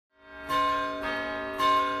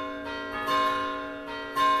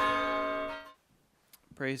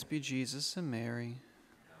Praise be Jesus and Mary.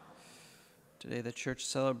 Today the Church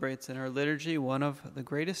celebrates in our liturgy one of the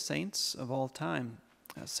greatest saints of all time.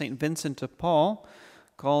 St. Vincent de Paul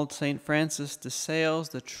called St. Francis de Sales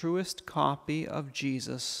the truest copy of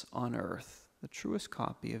Jesus on earth. The truest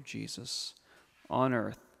copy of Jesus on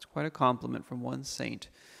earth. It's quite a compliment from one saint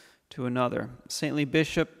to another. Saintly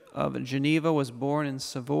Bishop of Geneva was born in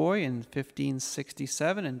Savoy in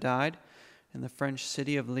 1567 and died in the French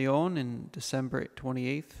city of Lyon in December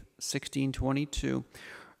 28th, 1622.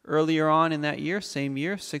 Earlier on in that year, same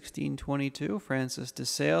year, 1622, Francis de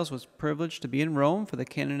Sales was privileged to be in Rome for the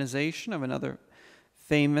canonization of another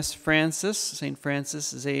famous Francis, St. Francis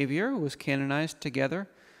Xavier, who was canonized together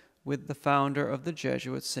with the founder of the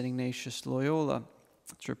Jesuits, St. Ignatius Loyola.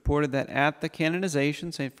 It's reported that at the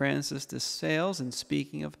canonization, St. Francis de Sales, in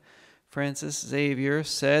speaking of Francis Xavier,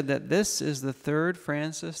 said that this is the third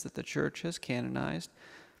Francis that the Church has canonized,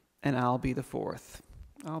 and I'll be the fourth.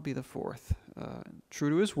 I'll be the fourth. True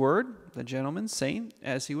to his word, the gentleman saint,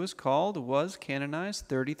 as he was called, was canonized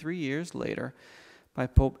 33 years later by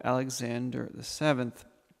Pope Alexander VII.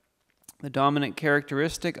 The dominant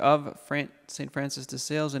characteristic of St. Francis de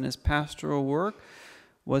Sales in his pastoral work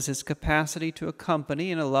was his capacity to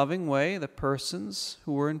accompany in a loving way the persons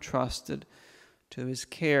who were entrusted to his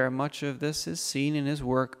care. Much of this is seen in his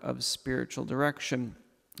work of spiritual direction.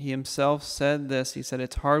 He himself said this. He said,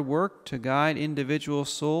 "It's hard work to guide individual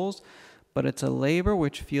souls, but it's a labor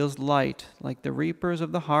which feels light, like the reapers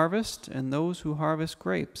of the harvest and those who harvest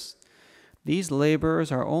grapes. These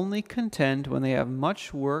laborers are only content when they have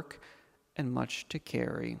much work and much to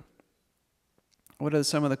carry." What are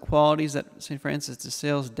some of the qualities that St. Francis de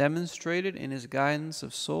Sales demonstrated in his guidance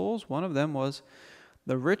of souls? One of them was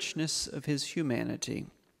the richness of his humanity.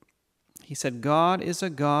 He said, God is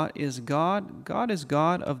God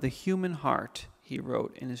of the human heart, he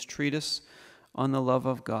wrote in his treatise on the love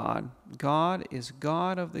of God. God is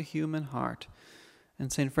God of the human heart.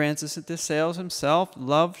 And St. Francis de Sales himself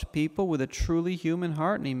loved people with a truly human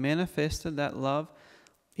heart, and he manifested that love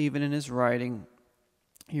even in his writing.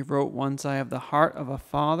 He wrote once, "I have the heart of a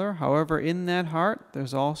father. However, in that heart,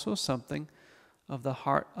 there's also something of the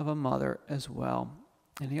heart of a mother as well."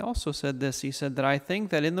 And he also said this. He said that I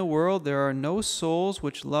think that in the world there are no souls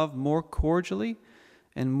which love more cordially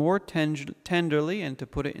and more tenderly, and to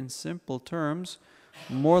put it in simple terms,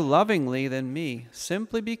 more lovingly than me,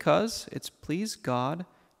 simply because it's pleased God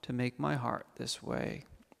to make my heart this way.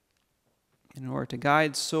 In order to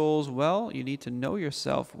guide souls well, you need to know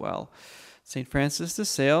yourself well. St. Francis de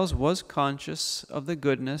Sales was conscious of the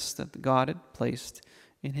goodness that God had placed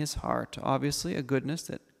in his heart. Obviously, a goodness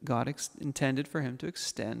that God intended for him to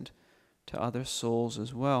extend to other souls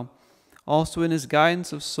as well. Also, in his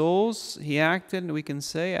guidance of souls, he acted, we can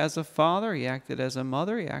say, as a father, he acted as a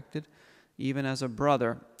mother, he acted even as a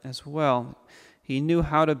brother as well. He knew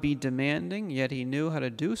how to be demanding, yet he knew how to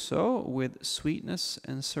do so with sweetness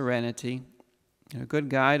and serenity. A good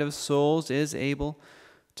guide of souls is able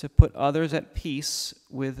to put others at peace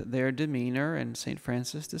with their demeanor, and St.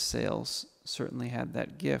 Francis de Sales certainly had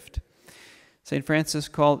that gift. St. Francis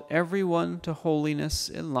called everyone to holiness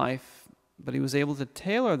in life, but he was able to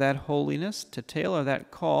tailor that holiness, to tailor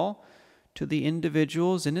that call to the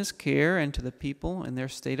individuals in his care and to the people in their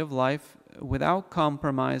state of life without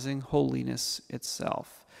compromising holiness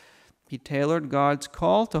itself. He tailored God's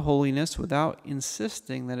call to holiness without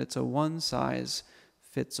insisting that it's a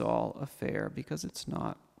one-size-fits-all affair, because it's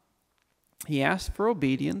not. He asked for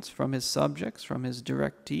obedience from his subjects, from his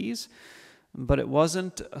directees, but it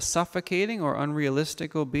wasn't a suffocating or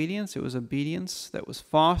unrealistic obedience. It was obedience that was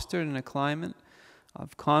fostered in a climate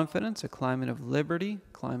of confidence, a climate of liberty,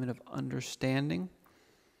 a climate of understanding.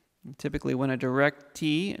 And typically, when a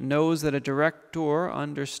directee knows that a director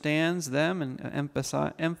understands them and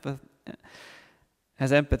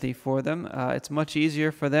has empathy for them, it's much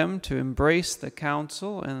easier for them to embrace the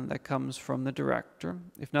counsel and that comes from the director.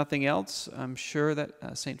 If nothing else, I'm sure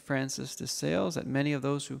that St. Francis de Sales, that many of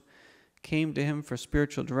those who came to him for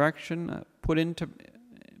spiritual direction, put into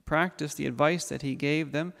practice the advice that he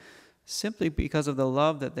gave them simply because of the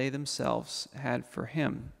love that they themselves had for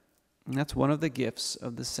him. And that's one of the gifts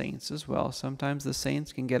of the saints as well. Sometimes the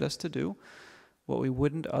saints can get us to do what we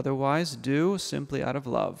wouldn't otherwise do simply out of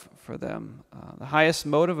love for them. The highest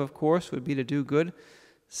motive, of course, would be to do good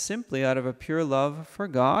simply out of a pure love for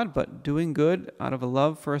God, but doing good out of a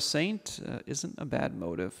love for a saint isn't a bad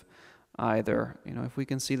motive either. If we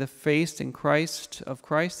can see the face of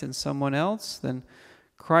Christ in someone else, then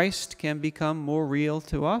Christ can become more real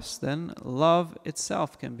to us, then love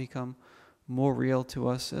itself can become more real to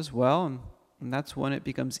us as well. And that's when it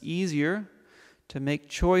becomes easier to make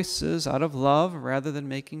choices out of love rather than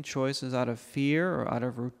making choices out of fear or out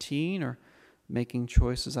of routine or making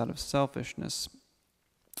choices out of selfishness.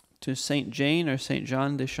 To St. Jane or St.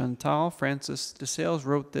 John de Chantal, Francis de Sales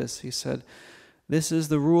wrote this. He said, "This is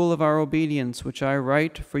the rule of our obedience, which I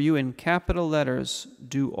write for you in capital letters.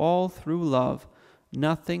 Do all through love,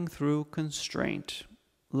 nothing through constraint.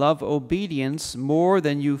 Love obedience more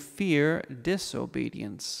than you fear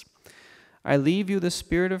disobedience. I leave you the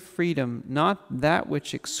spirit of freedom, not that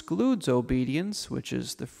which excludes obedience, which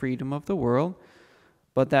is the freedom of the world,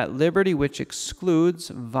 but that liberty which excludes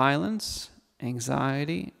violence,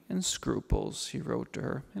 anxiety, and scruples," he wrote to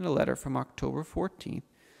her in a letter from October 14th,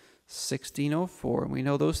 1604. And we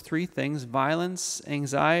know those three things, violence,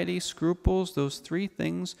 anxiety, scruples, those three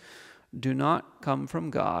things do not come from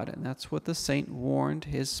God. And that's what the saint warned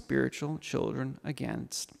his spiritual children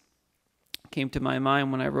against. It came to my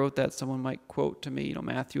mind when I wrote that, someone might quote to me,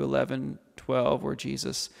 Matthew 11:12, where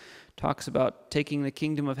Jesus talks about taking the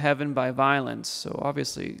kingdom of heaven by violence. So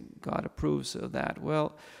obviously God approves of that.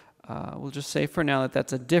 Well, we'll just say for now that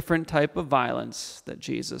that's a different type of violence that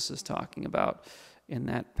Jesus is talking about in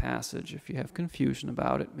that passage. If you have confusion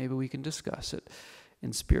about it, maybe we can discuss it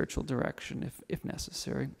in spiritual direction if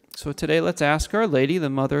necessary. So today let's ask Our Lady, the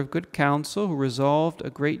Mother of Good Counsel, who resolved a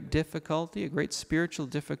great difficulty, a great spiritual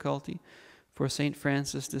difficulty for St.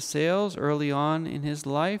 Francis de Sales early on in his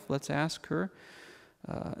life. Let's ask her,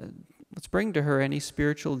 let's bring to her any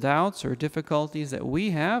spiritual doubts or difficulties that we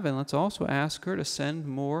have, and let's also ask her to send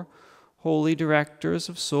more holy directors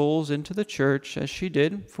of souls into the church, as she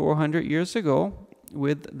did 400 years ago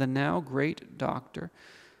with the now great doctor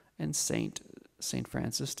and Saint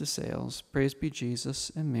Francis de Sales. Praise be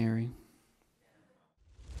Jesus and Mary.